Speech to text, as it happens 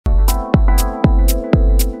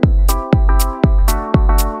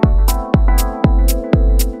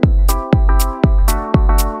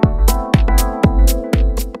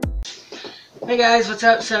guys, what's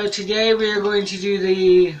up? So today we are going to do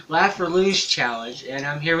the Laugh or Lose challenge, and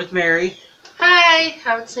I'm here with Mary. Hi!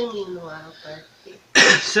 Haven't seen me in a while, but...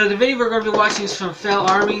 So the video we're going to be watching is from Fell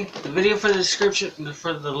Army. The video for the description,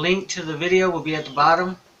 for the link to the video will be at the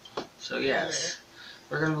bottom. So yes,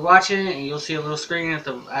 we're going to be watching it, and you'll see a little screen at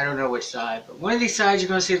the, I don't know which side, but one of these sides you're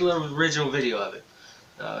going to see the little original video of it.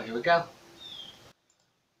 So here we go.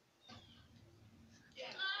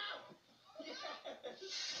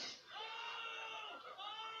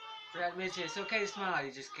 Forgot to mention, it's okay to smile,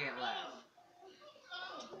 you just can't laugh.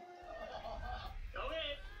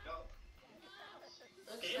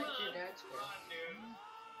 Looks like your dad's girl.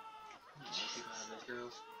 People have those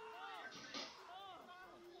girls.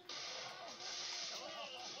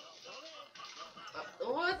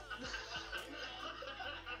 What?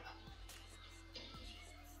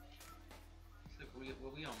 Look,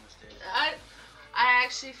 we almost did. I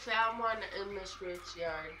actually found one in Miss Ruth's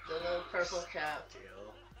yard. The little purple cap.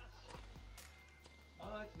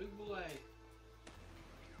 Oh, it's big boy.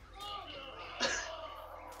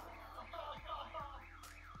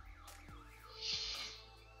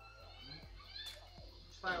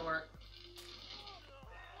 Firework.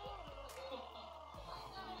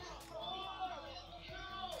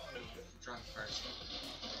 Drunk person.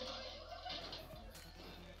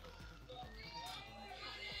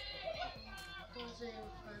 Who's even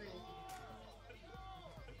funny?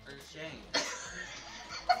 Where's James?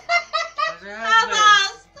 How's her husband?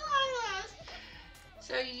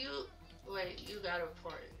 So you got a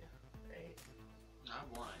point, right? I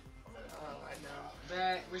won. Oh, I know.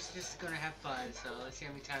 But we're just gonna have fun, so let's see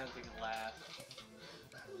how many times we can laugh.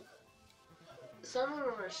 Some of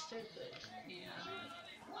them are stupid. Yeah.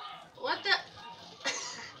 What the?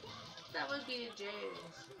 That would be a James.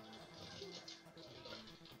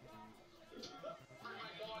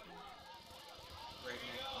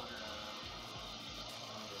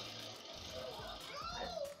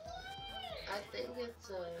 I think it's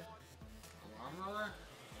a lawnmower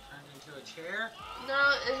turned into a chair. No,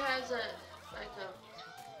 it has a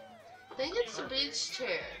I think it's a beach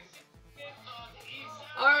chair,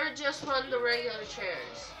 or just one of the regular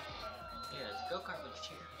chairs. Yeah, it's a go-kart with a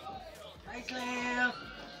chair. Hi, Slam.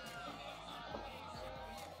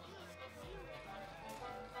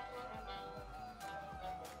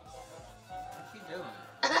 What's she doing?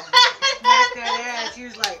 Smack that ass. She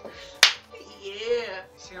was like, yeah.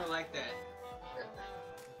 she don't like that.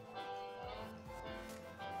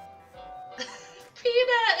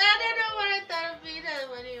 Peanut! I don't know what I thought of Peanut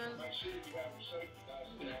when he was...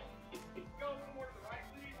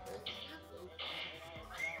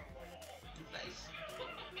 Nice.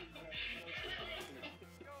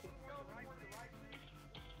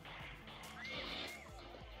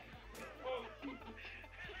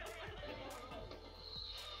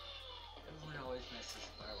 Everyone always messes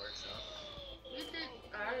fireworks up. We did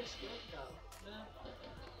ours good though. Yeah.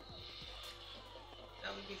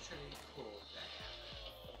 That would be pretty cool if that happened.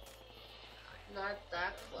 Not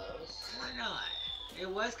that close. Why not? It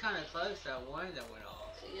was kind of close, that one that went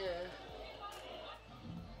off. Yeah.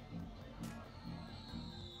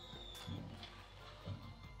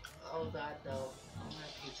 Oh god, no. Oh, my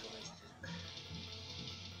pizza wasted.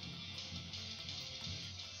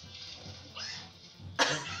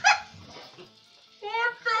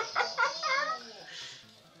 What the?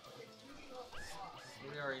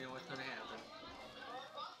 We already know what's gonna happen.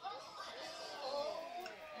 Oh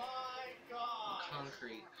my god!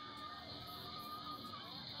 Concrete.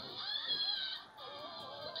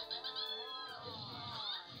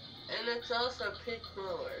 And it's also pink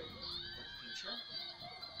blower. Sure.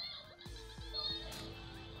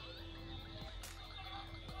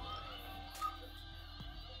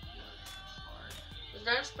 Is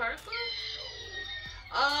that a sparkler?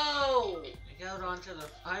 Oh! I got onto the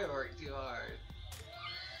firework too hard.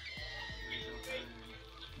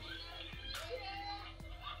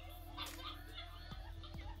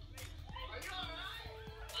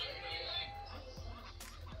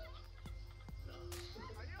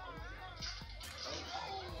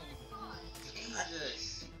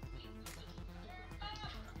 Jesus.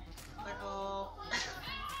 Pickle. It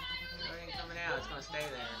ain't coming out, it's gonna stay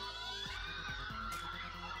there.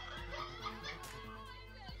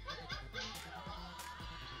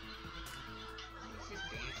 He's just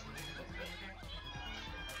dancing.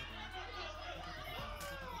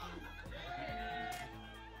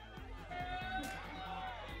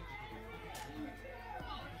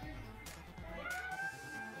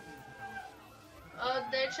 Oh,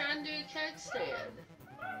 they're trying to do a keg stand.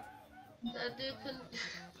 That dude can...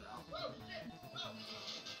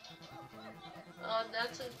 Oh,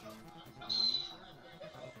 that's a...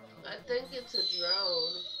 I think it's a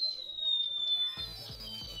drone.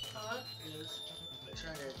 Huh? Is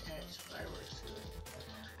trying to attach fireworks to it.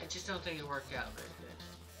 I just don't think it worked out very good.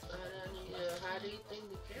 I don't know. How do you think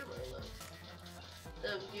the camera looks?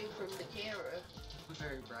 The view from the camera.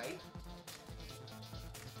 Very bright.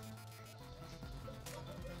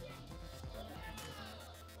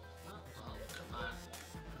 Oh, come on.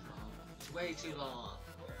 It's way too long.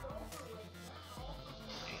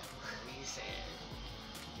 Damn, me sad.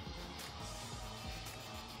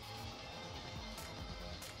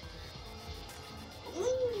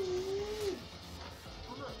 Ooh!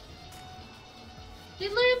 He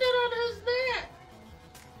landed on his neck!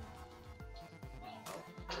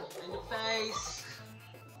 In the face!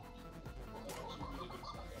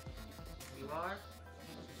 You are?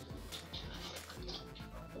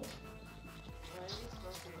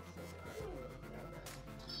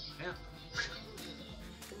 Yeah.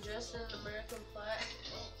 And dressed in an American flag.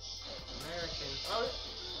 American. Oh.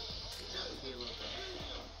 That would be a little bad.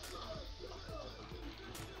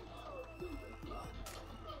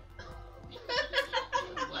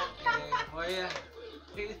 What for ya?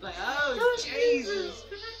 He's like, oh, Jesus!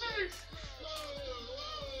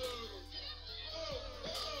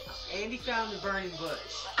 Andy found the burning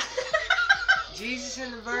bush. Jesus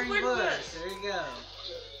in the burning Burning bush. bush. There you go.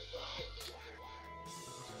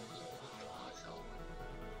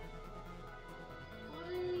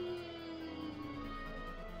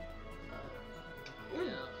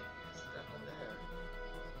 Yeah, stuff in there.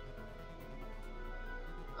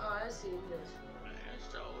 Oh, I see this. There's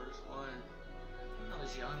the oldest one. I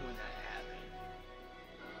was young when that happened.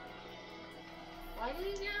 Why did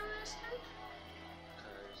he get arrested?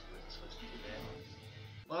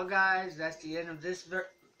 Well, guys, that's the end of this.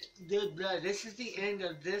 This is the end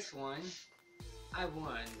of this one. I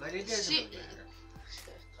won, but it doesn't She- matter.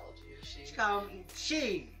 I told you she. She called me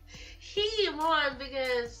she. He won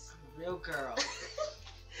because Real girl.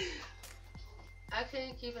 I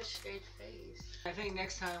couldn't keep a straight face. I think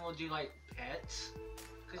next time we'll do like pets,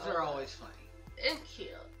 because they're always funny. And cute.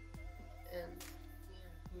 And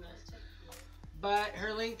yeah, that's it. But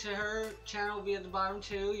her link to her channel will be at the bottom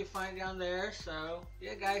too. You'll find it down there. So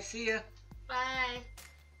yeah, guys, see ya. Bye.